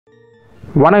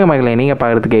வணக்கம் மகளே, நீங்கள்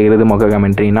பார்க்குறதுக்கு கேட்குறது மொக்க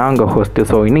கமெண்ட்ரி. நான் உங்கள் ஹோஸ்ட்டு.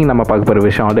 ஸோ இன்றைக்கி நம்ம பார்க்க போகிற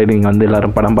விஷயம் ஆல்ரெடி நீங்கள் வந்து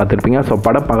எல்லோரும் படம் பார்த்துருப்பீங்க. ஸோ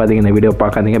படம் பார்க்காதீங்க, இந்த வீடியோ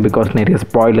பார்க்காதீங்க, பிகாஸ் நிறைய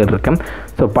ஸ்பாயிலர் இருக்கும்.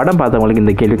 ஸோ படம் பார்த்தவங்களுக்கு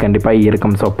இந்த கேள்வி கண்டிப்பாக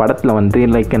இருக்கும். ஸோ படத்தில் வந்து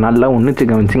நல்லா ஒன்றுச்சு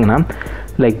கவனிச்சிங்கன்னா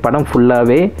படம்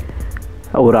ஃபுல்லாகவே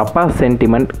ஒரு அப்பா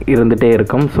சென்டிமெண்ட் இருந்துகிட்டே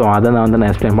இருக்கும். ஸோ அதை நான்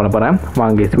எக்ஸ்பிளைன் பண்ண போகிறேன்.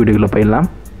 வாங்க வீடியோக்குள்ளே போயிடலாம்.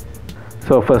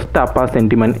 ஸோ ஃபஸ்ட்டு அப்பா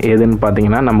சென்டிமெண்ட் எதுன்னு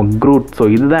பார்த்தீங்கன்னா நம்ம க்ரூட். ஸோ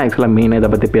இதுதான் ஆக்சுவலாக மெயின், இதை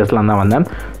பற்றி பேசலாம் தான் வந்தேன்.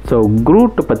 ஸோ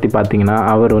க்ரூட்டை பற்றி பார்த்தீங்கன்னா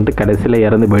அவர் வந்து கடைசியில்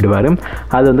இறந்து போயிடுவார்.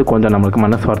 அது வந்து கொஞ்சம் நம்மளுக்கு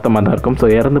மனசு வருத்தமாக தான் இருக்கும். ஸோ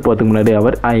இறந்து போகிறதுக்கு முன்னாடி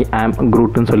அவர் ஐ ஆம்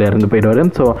க்ரூட்டுன்னு சொல்லி இறந்து போயிடுவார்.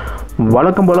 ஸோ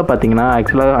வழக்கம் போல் பார்த்தீங்கன்னா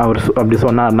ஆக்சுவலாக அவர் அப்படி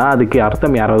சொன்னார்னா அதுக்கு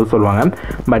அர்த்தம் யாராவது சொல்லுவாங்க.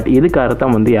 பட் இதுக்கு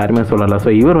அர்த்தம் வந்து யாருமே சொல்லலை.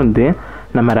 ஸோ இவர் வந்து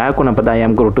நம்ம ரேக்கூனை பார்த்து ஐ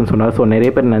ஆம் க்ரூட்டுன்னு சொன்னார். ஸோ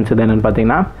நிறைய பேர் நினச்சது என்னென்னு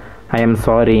பார்த்தீங்கன்னா ஐ am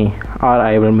sorry R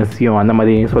I will miss you அந்த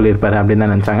மாதிரி சொல்லியிருப்பார் அப்படின்னு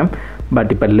தான் நினச்சாங்க.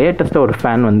 பட் இப்போ லேட்டஸ்ட்டாக ஒரு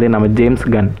ஃபேன் வந்து நம்ம ஜேம்ஸ்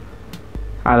கன்,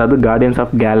 அதாவது கார்டியன்ஸ்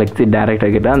ஆஃப் கேலக்ஸி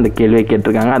டேரக்டர் கிட்ட அந்த கேள்வியை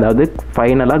கேட்டிருக்காங்க. அதாவது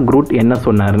ஃபைனலாக க்ரூட் என்ன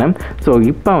சொன்னார்னு. ஸோ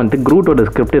இப்போ வந்து க்ரூட்டோட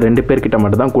ஸ்கிரிப்ட் 2 பேர்கிட்ட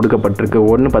மட்டும் தான் கொடுக்கப்பட்டிருக்கு.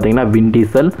 ஒன்று பார்த்தீங்கன்னா வின்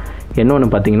டீசல், இன்னொன்று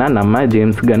பார்த்தீங்கன்னா நம்ம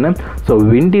ஜேம்ஸ் கன்னு. ஸோ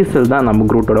வின் டீசல் தான் நம்ம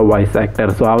க்ரூட்டோட வாய்ஸ்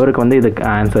ஆக்டர். ஸோ அவருக்கு வந்து இதுக்கு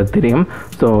ஆன்சர் தெரியும்.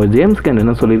 ஸோ ஜேம்ஸ் கன்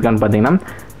என்ன சொல்லியிருக்கான்னு பார்த்தீங்கன்னா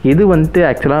இது வந்து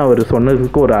ஆக்சுவலாக அவர்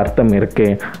சொன்னதுக்கு ஒரு அர்த்தம்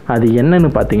இருக்குது. அது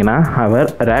என்னன்னு பார்த்தீங்கன்னா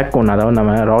அவர் ரேக்கூன், அதாவது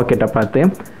நம்ம ராக்கெட்டை பார்த்து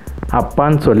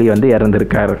அப்பான்னு சொல்லி வந்து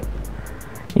இறந்துருக்கார்.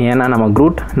 ஏன்னா நம்ம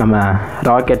க்ரூட் நம்ம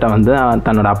ராக்கெட்டை வந்து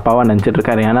தன்னோட அப்பாவாக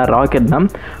நினச்சிட்ருக்காரு. ஏன்னா ராக்கெட் தான்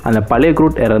அந்த பழைய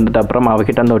க்ரூட் இறந்துட்டு அப்புறம்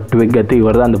அவர்கிட்ட அந்த ஒரு ட்விக் எடுத்து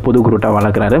இவர் தான் அந்த புது க்ரூட்டாக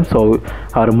வளர்க்குறாரு. ஸோ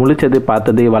அவர் முழிச்சது,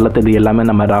 பார்த்தது, வளர்த்தது எல்லாமே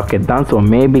நம்ம ராக்கெட் தான். ஸோ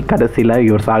மேபி கடைசியில்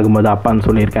இவர் சாகும்போது அப்பான்னு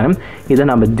சொல்லியிருக்காரு. இதை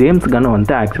நம்ம ஜேம்ஸ் கன்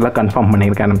வந்து ஆக்சுவலாக கன்ஃபார்ம்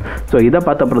பண்ணியிருக்காரு. ஸோ இதை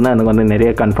பார்த்த அப்புறம் தான் எனக்கு வந்து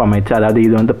நிறைய கன்ஃபார்ம் ஆயிடுச்சு. அதாவது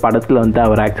இது வந்து படத்தில் வந்து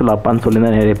அவர் ஆக்சுவலாக அப்பான்னு சொல்லி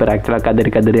தான் நிறைய பேர் ஆக்சுவலாக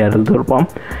கதறி எழுதிருப்போம்.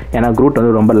 ஏன்னா க்ரூட்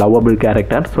வந்து ரொம்ப லவ்வபிள்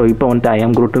கேரக்டர். ஸோ இப்போ வந்துட்டு ஐ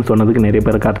ஆம் க்ரூட்னு சொன்னதுக்கு நிறைய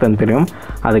பேருக்கு அர்த்தம் தெரியும்.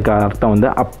 அதுக்கு அர்த்தம் வந்து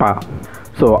அப்பா.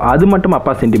 ஸோ அது மட்டும்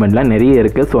அப்பா சென்டிமெண்ட்லாம் நிறைய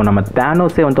இருக்குது. ஸோ நம்ம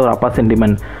தேனோஸே வந்து ஒரு அப்பா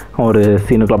சென்டிமெண்ட் ஒரு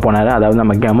சீனுக்குள்ளே போனார். அதாவது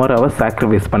நம்ம கெமோராவை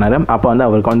சாக்ரிஃபைஸ் பண்ணார். அப்போ வந்து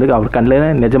அவருக்கு வந்து அவர் கண்ணில்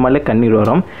நிஜமாலே கண்ணீர்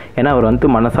வரும். ஏன்னா அவர் வந்து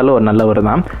மனசால ஒரு நல்லவர்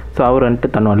தான். ஸோ அவர் வந்துட்டு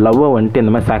தன்னோட லவ்வை வந்துட்டு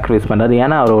இந்த மாதிரி சாக்ரிஃபைஸ் பண்ணுறாரு.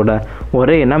 ஏன்னா அவரோட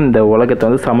ஒரே எண்ணம் இந்த உலகத்தை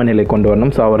வந்து சமநிலை கொண்டு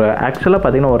வரணும். ஸோ அவர் ஆக்சுவலாக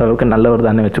பார்த்திங்கன்னா ஓரளவுக்கு நல்லவர்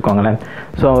தானே வச்சுக்கோங்களேன்.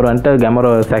 ஸோ அவர் வந்துட்டு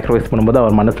கெமோராவை சாக்ரிஃபைஸ் பண்ணும்போது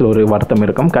அவர் மனசில் ஒரு வருத்தம்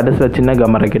இருக்கும். கடைசியில் சின்ன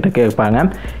கெமரா கிட்ட கேட்பாங்க,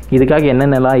 இதுக்காக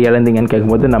என்னென்னலாம் இழந்தீங்கன்னு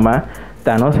கேட்கும்போது நம்ம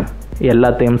தேனோஸ்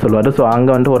எல்லாத்தையும் சொல்லுவார். ஸோ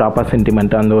அங்கே வந்துட்டு ஒரு அப்பா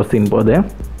சென்டிமெண்ட் அந்த ஒரு சீன் போது.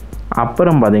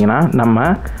 அப்புறம் பார்த்திங்கன்னா நம்ம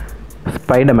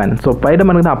ஸ்பைடர்மேன். ஸோ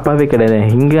ஸ்பைடர்மேனுக்கு தான் அப்பாவே கிடையாது.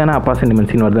 இங்கேயான அப்பா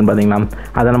சென்டிமெண்ட் சீன் வருதுன்னு பார்த்தீங்கன்னா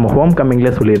அதை நம்ம ஹோம்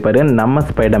கம்மிங்லேயே சொல்லியிருப்பார். நம்ம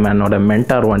ஸ்பைடர்மேனோட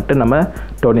மென்டார் வந்துட்டு நம்ம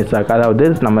டோனி ஸ்டார்க். அதாவது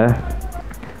நம்ம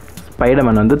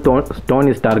ஸ்பைடர்மேன் வந்து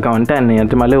டோனி ஸ்டார்க்காக வந்துட்டு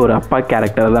நிஜமாலே ஒரு அப்பா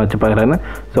கேரக்டர் தான் வச்சு பார்க்குறாரு.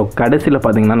 ஸோ கடைசியில்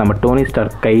பார்த்திங்கன்னா நம்ம டோனி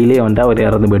ஸ்டார்க் கையிலே வந்து அவர்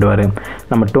இறந்து போயிடுவார்.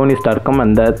 நம்ம டோனி ஸ்டார்க்கும்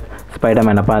அந்த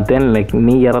ஸ்பைடர்மேனை பார்த்து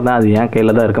நீ இறந்தா அது ஏன்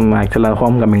கையில் தான் இருக்கும் ஆக்சுவலாக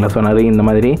ஹோம் கம்மிங்கில் சொன்னார். இந்த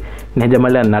மாதிரி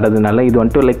நிஜமாலே நடந்ததுனால இது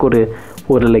வந்துட்டு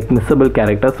ஒரு மிஸ்ஸபிள்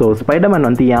கேரக்டர். ஸோ ஸ்பைடர்மேன்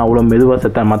வந்து ஏன் அவ்வளோ மெதுவாக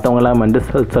செத்தான், மற்றவங்களாம் வந்து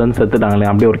செத்துட்டாங்களே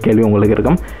அப்படி ஒரு கேள்வி உங்களுக்கு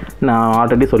இருக்கும். நான்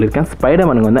ஆல்ரெடி சொல்லியிருக்கேன்,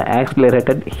 ஸ்பைடர்மேனுக்கு வந்து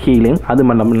ஆக்சிலரேட்டட் ஹீலிங், அது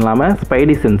மட்டும் இல்லாமல்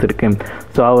ஸ்பைடி சென்ஸ் இருக்குது.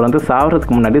 ஸோ அவர் வந்து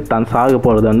சாகிறதுக்கு முன்னாடி தான் சாக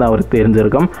போகிறது வந்து அவருக்கு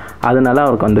தெரிஞ்சிருக்கும். அதனால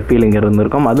அவருக்கு வந்து ஃபீலிங்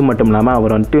இருந்திருக்கும். அது மட்டும் இல்லாமல்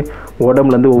அவர் வந்துட்டு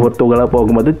உடம்புலேருந்து ஒவ்வொரு துகளாக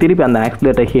போகும்போது திருப்பி அந்த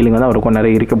ஆக்சிலரேட்டட் ஹீலிங் வந்து அவருக்கு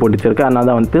நிறைய இருக்க போட்டுச்சிருக்கு. அதனால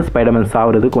தான் வந்து ஸ்பைடர்மேன்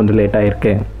சாகிறது கொஞ்சம் லேட்டாக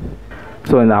இருக்குது.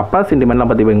 ஸோ இந்த அப்பா சென்டிமெண்ட்லாம்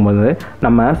பற்றி பார்க்கும்போது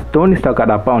நம்ம டோனி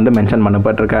ஸ்டார்க்கோட அப்பா வந்து மென்ஷன்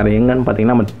பண்ணப்பட்டிருக்காரு. எங்கன்னு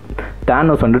பார்த்தீங்கன்னா நம்ம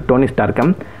தேனோஸ் வந்து டோனி ஸ்டார்க்கை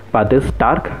பார்த்து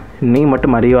ஸ்டார்க் நீ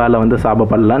மட்டும் மரியாதை வந்து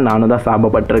சாபப்படல, நானும் தான்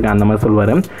சாபப்பட்டிருக்கேன் அந்த மாதிரி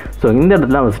சொல்லுவார். ஸோ இந்த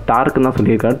இடத்துல அவர் ஸ்டார்க்கு தான்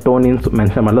சொல்லியிருக்காரு, டோனின்னு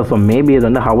மென்ஷன் பண்ணல. ஸோ மேபி இது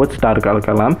வந்து ஹவர்ட் ஸ்டார்க்காக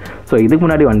இருக்கலாம். ஸோ இதுக்கு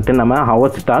முன்னாடி வந்துட்டு நம்ம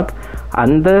ஹவர்ட் ஸ்டார்க்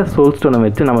அந்த சோல் ஸ்டோனை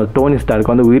வச்சு நம்ம டோனி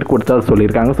ஸ்டார்க்கு வந்து உயிர் கொடுத்தா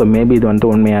சொல்லியிருக்காங்க. ஸோ மேபி இது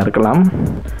வந்துட்டு உண்மையாக இருக்கலாம்.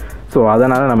 ஸோ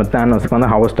அதனால் நம்ம தேனோஸ்க்கு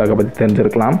வந்து ஹவர்ட் ஸ்டார்க்கை பற்றி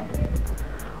தெரிஞ்சிருக்கலாம்.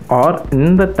 ஆர்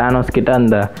இந்த தேனோஸ் கிட்ட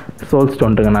அந்த சோல்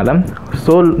ஸ்டோன் இருக்கனால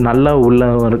சோல் நல்லா உள்ள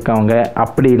இருக்கவங்க,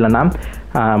 அப்படி இல்லைன்னா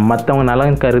மற்றவங்க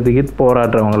நலன் கருதி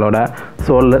போராடுறவங்களோட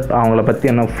சோல் அவங்கள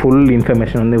பற்றியான ஃபுல்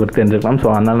இன்ஃபர்மேஷன் வந்து இவர் தெரிஞ்சுக்கலாம். ஸோ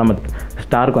அதனால் நம்ம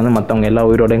ஸ்டார்க் வந்து மற்றவங்க எல்லா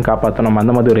உயிரோடையும் காப்பாற்றணும்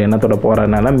அந்த மாதிரி ஒரு எண்ணத்தோட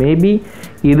போகிறதுனால மேபி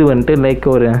இது வந்துட்டு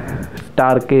ஒரு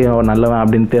ஸ்டார்க்கு நல்லவன்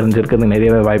அப்படின்னு தெரிஞ்சிருக்கிறது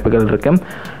நிறையவே வாய்ப்புகள் இருக்குது.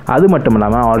 அது மட்டும்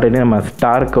இல்லாமல் ஆல்ரெடி நம்ம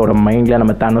ஸ்டார்க்கோட மைண்டில்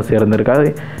நம்ம தேனோஸ் இருந்திருக்காது.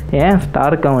 ஏன்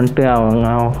ஸ்டார்க்கை வந்துட்டு அவங்க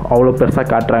அவ்வளோ பெருசாக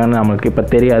காட்டுறாங்கன்னு நம்மளுக்கு இப்போ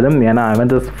தெரியாது. ஏன்னா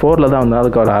அவெஞ்சர்ஸ் 4 தான் வந்து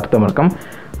அதுக்கு ஒரு அர்த்தம் இருக்கும்.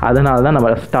 அதனால தான் நம்ம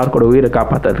ஸ்டார்க்கோட உயிரை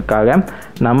காப்பாற்றுறதுக்காக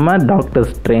நம்ம டாக்டர்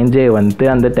ஸ்ட்ரேஞ்சே வந்துட்டு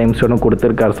அந்த டைம் ஸ்டோனும்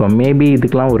கொடுத்துருக்காரு. ஸோ மேபி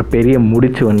இதுக்கெலாம் ஒரு பெரிய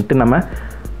முடிச்சு வந்துட்டு நம்ம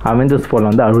அவெஞ்சர்ஸ் 4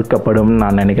 வந்து அழுக்கப்படும்னு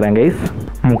நான் நினைக்கிறேன் கைஸ்.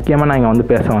 முக்கியமாக நான் இங்கே வந்து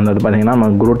பேச வந்தது பார்த்திங்கன்னா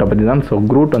நம்ம க்ரூட்டை பற்றி தான். ஸோ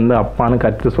க்ரூட் வந்து அப்பான்னு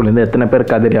கற்று சொல்லியிருந்து எத்தனை பேர்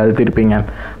கதறி அழுத்திருப்பீங்க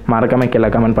மறக்காமல் கீழே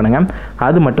கமெண்ட் பண்ணுங்கள்.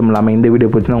 அது மட்டும் இல்லாமல் இந்த வீடியோ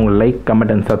பிடிச்சினா உங்களுக்கு லைக்,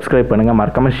 கமெண்ட் அண்ட் சப்ஸ்கிரைப் பண்ணுங்கள்.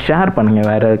 மறக்காமல் ஷேர் பண்ணுங்கள்.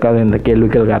 வேறு யாருக்காவது இந்த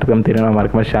கேள்விகளுக்கு அர்த்தம் தெரியும்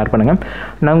மறக்காமல் ஷேர் பண்ணுங்கள்.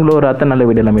 நான் உங்களை ஒரு நல்ல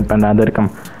வீடியோவில் மீட் பண்ணேன். அது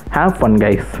இருக்கும். Have fun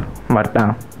guys. வரட்டா.